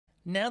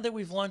Now that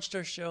we've launched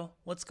our show,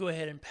 let's go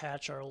ahead and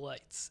patch our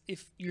lights.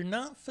 If you're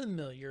not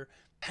familiar,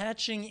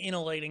 patching in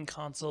a lighting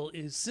console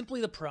is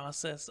simply the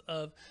process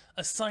of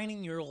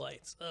assigning your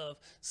lights, of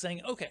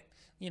saying, okay,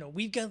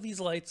 we've got these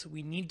lights,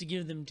 we need to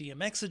give them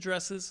DMX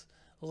addresses,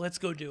 let's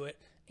go do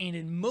it. And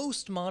in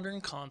most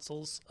modern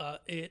consoles,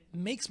 it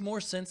makes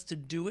more sense to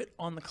do it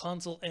on the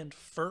console end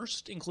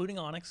first, including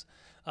Onyx.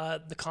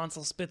 The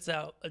console spits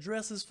out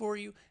addresses for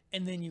you,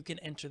 and then you can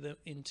enter them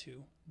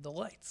into the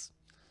lights.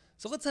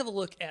 So let's have a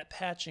look at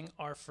patching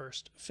our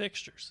first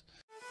fixtures.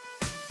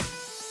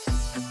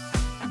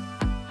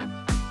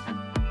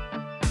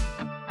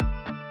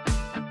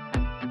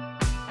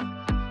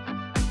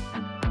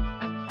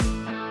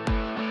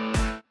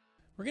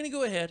 We're going to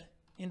go ahead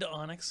into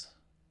Onyx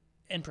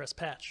and press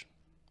patch.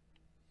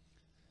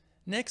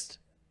 Next,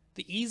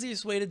 the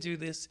easiest way to do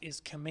this is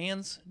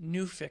Commands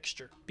New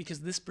Fixture,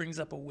 because this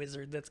brings up a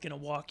wizard that's going to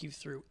walk you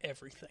through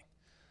everything.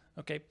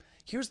 Okay,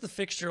 here's the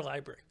fixture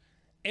library.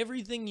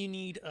 Everything you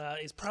need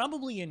is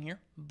probably in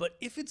here, but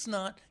if it's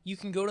not, you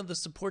can go to the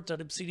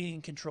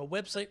support.obsidiancontrol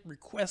website,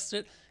 request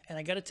it, and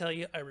I gotta tell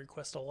you, I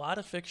request a lot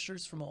of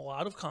fixtures from a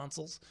lot of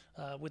consoles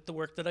with the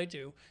work that I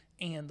do,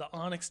 and the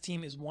Onyx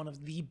team is one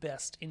of the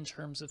best in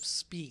terms of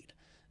speed.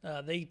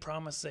 They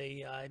promise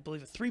I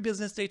believe a 3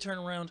 business day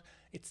turnaround.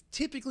 It's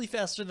typically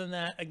faster than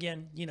that.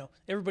 Again,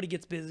 everybody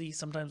gets busy.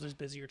 Sometimes there's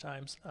busier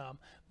times,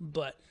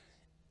 but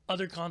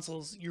other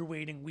consoles, you're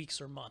waiting weeks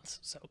or months,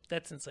 so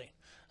that's insane.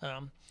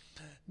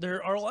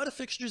 There are a lot of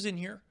fixtures in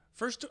here.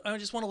 First, I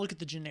just want to look at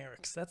the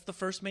generics. That's the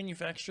first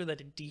manufacturer that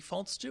it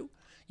defaults to.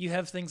 You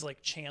have things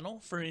like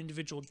channel for an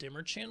individual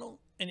dimmer channel,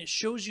 and it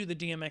shows you the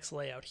DMX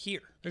layout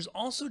here. There's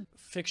also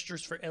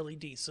fixtures for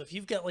LEDs. So if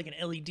you've got like an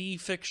LED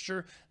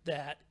fixture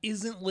that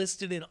isn't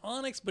listed in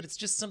Onyx, but it's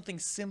just something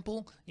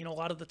simple, a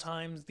lot of the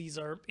times these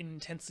are an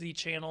intensity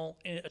channel,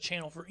 a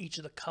channel for each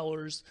of the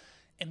colors,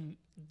 and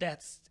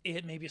that's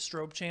it. Maybe a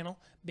strobe channel,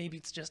 maybe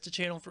it's just a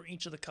channel for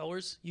each of the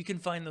colors. You can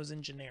find those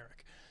in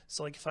generic.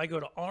 So like if I go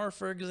to R,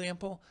 for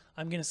example,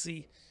 I'm going to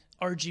see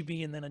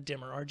RGB and then a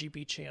dimmer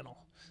RGB channel.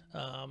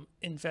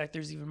 In fact,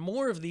 there's even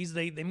more of these.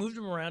 They moved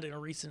them around in a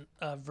recent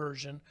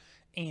version.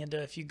 And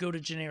if you go to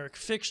generic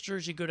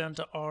fixtures, you go down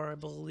to R, I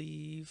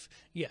believe.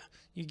 Yeah,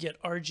 you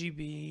get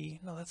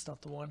RGB. No, that's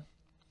not the one.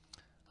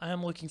 I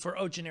am looking for,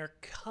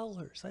 generic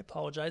colors. I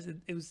apologize.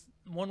 It was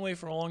one way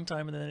for a long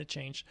time and then it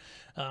changed.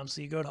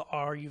 So you go to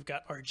R, you've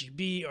got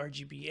RGB,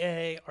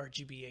 RGBA,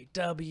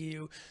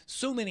 RGBAW.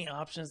 So many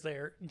options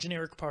there.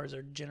 Generic parts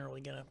are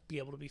generally going to be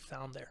able to be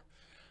found there.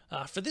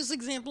 For this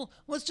example,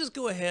 let's just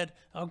go ahead.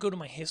 I'll go to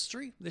my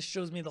history. This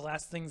shows me the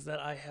last things that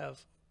I have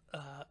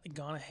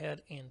gone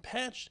ahead and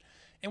patched.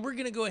 And we're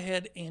going to go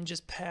ahead and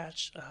just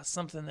patch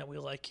something that we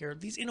like here.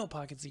 These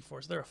InnoPocket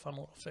Z4s, they're a fun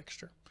little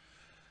fixture.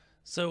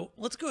 So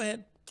let's go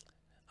ahead.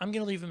 I'm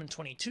going to leave them in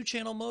 22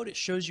 channel mode. It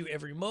shows you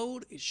every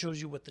mode. It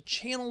shows you what the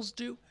channels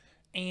do.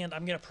 And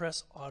I'm going to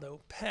press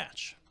auto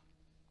patch.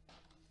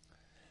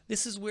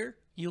 This is where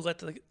you let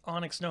the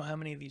Onyx know how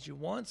many of these you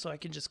want. So I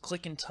can just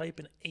click and type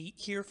an 8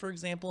 here, for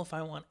example, if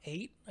I want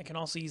 8. I can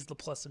also use the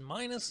plus and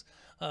minus.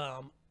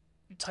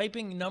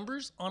 Typing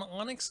numbers on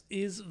Onyx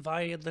is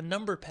via the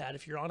number pad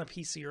if you're on a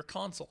PC or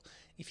console.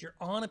 If you're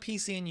on a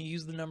PC and you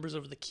use the numbers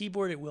over the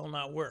keyboard, it will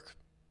not work,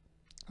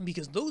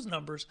 because those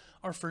numbers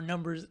are for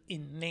numbers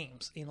in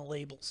names, in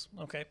labels,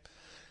 okay?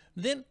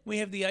 Then we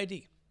have the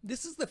ID.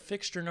 This is the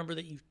fixture number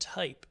that you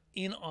type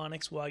in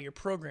Onyx while you're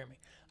programming.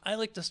 I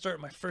like to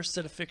start my first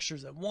set of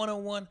fixtures at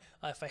 101.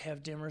 If I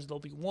have dimmers, they'll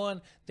be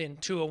 1, then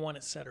 201,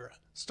 etc.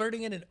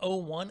 Starting at an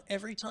 01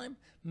 every time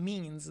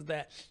means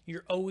that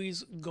you're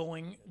always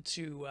going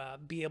to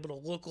be able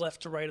to look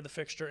left to right of the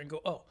fixture and go,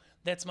 oh,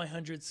 that's my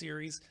 100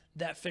 series,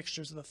 that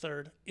fixture's the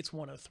third, it's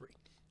 103.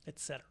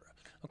 Etc.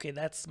 Okay,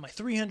 that's my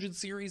 300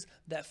 series.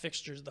 That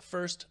fixture is the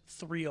first,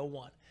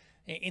 301.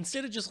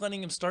 Instead of just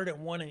letting them start at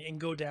 1 and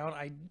go down,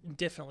 I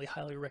definitely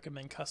highly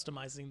recommend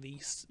customizing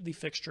the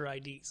fixture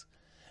IDs.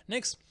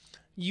 Next,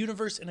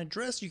 universe and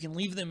address. You can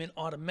leave them in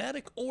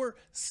automatic or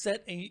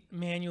set a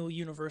manual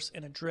universe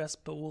and address,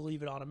 but we'll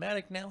leave it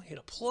automatic now. Hit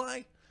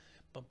apply,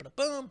 bum, ba,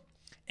 bum,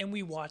 and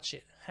we watch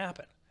it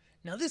happen.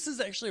 Now this is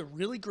actually a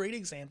really great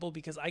example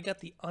because I got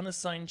the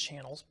unassigned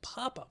channels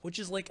pop-up, which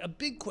is like a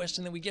big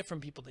question that we get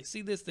from people. They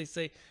see this, they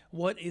say,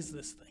 what is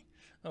this thing?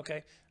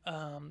 Okay,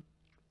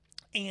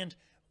 and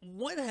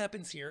what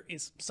happens here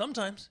is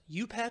sometimes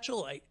you patch a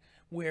light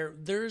where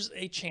there's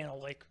a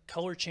channel like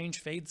color change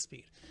fade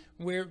speed,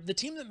 where the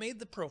team that made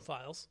the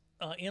profiles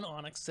in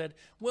Onyx said,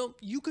 well,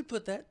 you could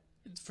put that,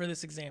 for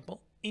this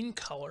example, in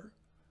color,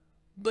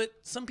 but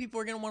some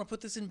people are going to want to put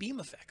this in beam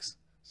effects.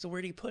 So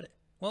where do you put it?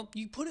 Well,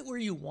 you put it where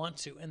you want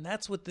to, and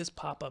that's what this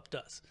pop-up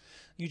does.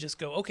 You just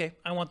go, okay,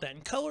 I want that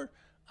in color.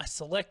 I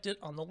select it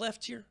on the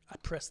left here. I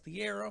press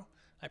the arrow.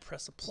 I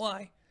press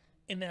apply,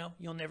 and now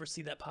you'll never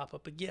see that pop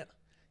up again.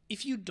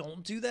 If you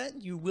don't do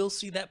that, you will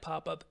see that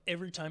pop up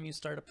every time you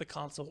start up the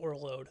console or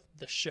load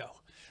the show.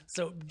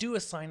 So do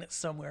assign it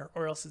somewhere,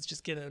 or else it's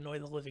just going to annoy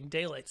the living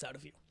daylights out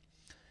of you.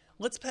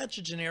 Let's patch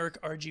a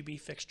generic RGB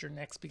fixture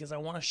next, because I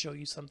want to show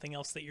you something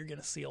else that you're going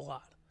to see a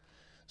lot.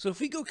 So if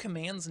we go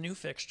commands new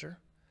fixture,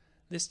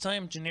 this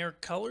time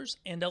generic colors,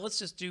 and let's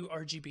just do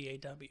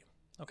RGBAW,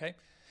 okay?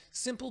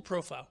 Simple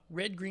profile,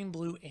 red, green,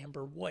 blue,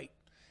 amber, white.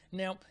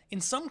 Now,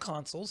 in some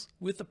consoles,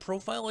 with a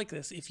profile like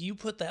this, if you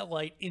put that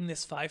light in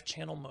this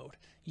 5-channel mode,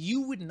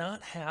 you would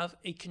not have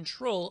a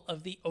control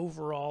of the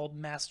overall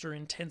master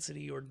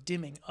intensity or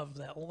dimming of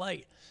that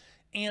light.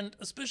 And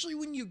especially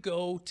when you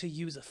go to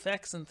use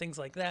effects and things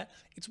like that,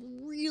 it's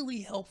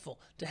really helpful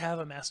to have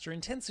a master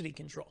intensity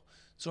control.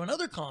 So in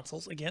other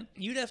consoles, again,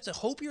 you'd have to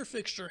hope your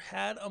fixture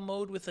had a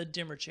mode with a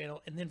dimmer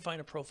channel and then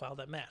find a profile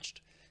that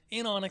matched.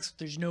 In Onyx,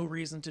 there's no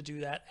reason to do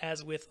that,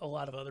 as with a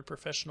lot of other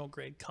professional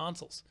grade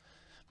consoles.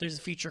 There's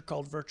a feature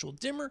called Virtual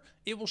Dimmer.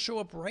 It will show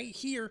up right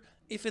here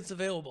if it's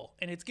available,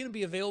 and it's going to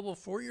be available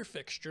for your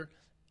fixture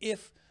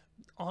if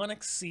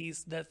Onyx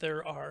sees that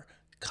there are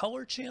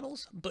color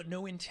channels but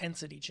no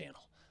intensity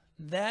channel.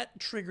 That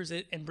triggers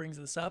it and brings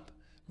this up.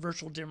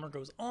 Virtual Dimmer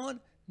goes on.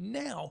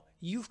 Now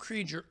you've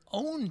created your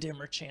own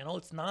dimmer channel.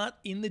 It's not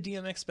in the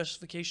DMX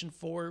specification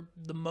for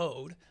the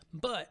mode,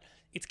 but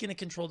it's going to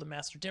control the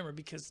master dimmer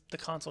because the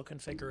console can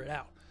figure it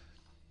out.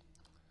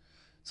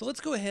 So let's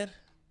go ahead,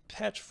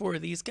 patch 4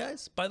 of these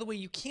guys. By the way,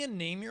 you can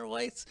name your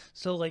lights.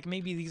 So like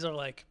maybe these are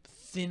like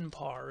thin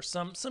par or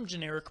some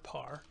generic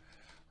par,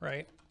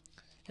 right?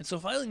 And so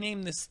if I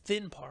name this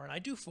thin par, and I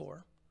do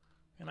 4,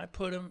 and I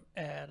put them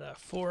at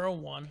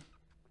 401,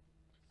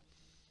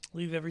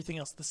 leave everything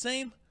else the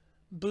same,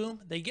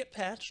 boom, they get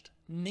patched.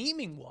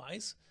 Naming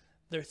wise,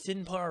 they're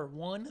thin par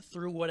 1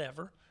 through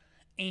whatever,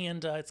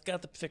 and it's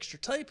got the fixture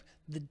type.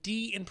 The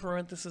D in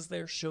parentheses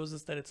there shows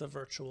us that it's a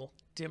virtual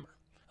dimmer.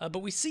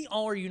 But we see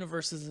all our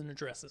universes and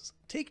addresses.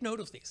 Take note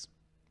of these.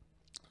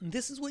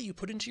 This is what you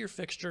put into your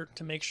fixture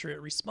to make sure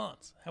it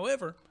responds.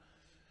 However,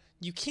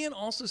 you can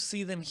also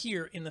see them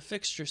here in the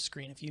fixture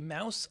screen. If you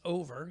mouse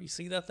over, you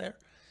see that there?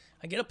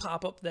 I get a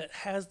pop-up that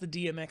has the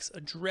DMX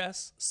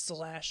address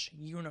 /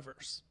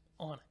 universe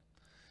on it.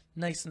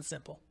 Nice and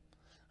simple.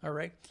 All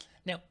right.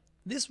 Now,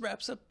 this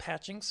wraps up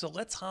patching, so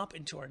let's hop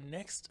into our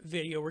next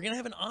video. We're going to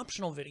have an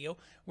optional video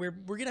where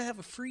we're going to have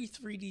a free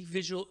 3D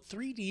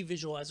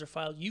visualizer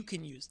file you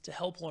can use to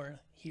help learn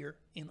here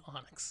in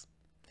Onyx.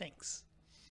 Thanks.